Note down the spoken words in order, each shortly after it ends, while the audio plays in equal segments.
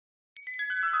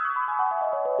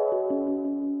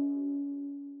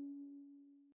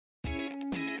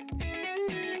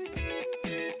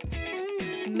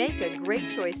Make a great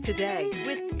choice today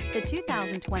with the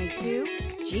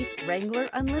 2022 Jeep Wrangler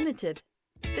Unlimited.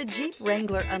 The Jeep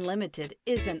Wrangler Unlimited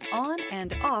is an on-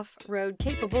 and off-road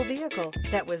capable vehicle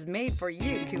that was made for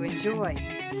you to enjoy.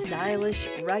 Stylish,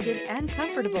 rugged, and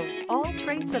comfortable, all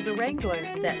traits of the Wrangler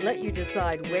that let you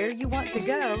decide where you want to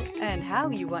go and how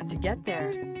you want to get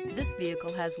there. This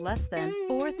vehicle has less than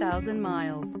 4,000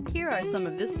 miles. Here are some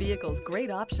of this vehicle's great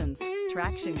options: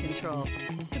 traction control,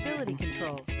 stability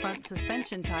control, front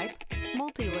suspension type,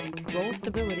 multi-link, roll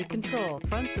stability control,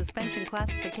 front suspension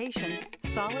classification,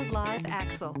 solid live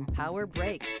axle, power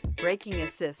brakes, braking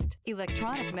assist,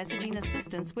 electronic messaging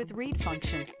assistance with read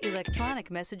function, electronic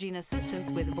messaging assistance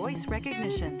with voice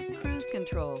recognition, cruise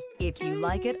control. If you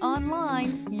like it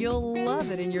online, you'll love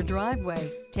it in your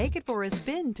driveway. Take it for a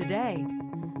spin today.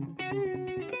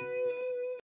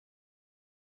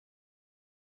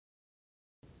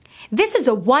 This is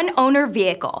a one-owner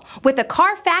vehicle with a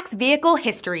Carfax Vehicle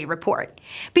History Report.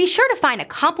 Be sure to find a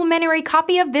complimentary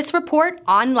copy of this report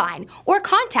online or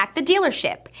contact the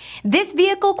dealership. This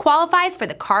vehicle qualifies for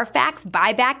the Carfax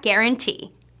Buyback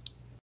Guarantee.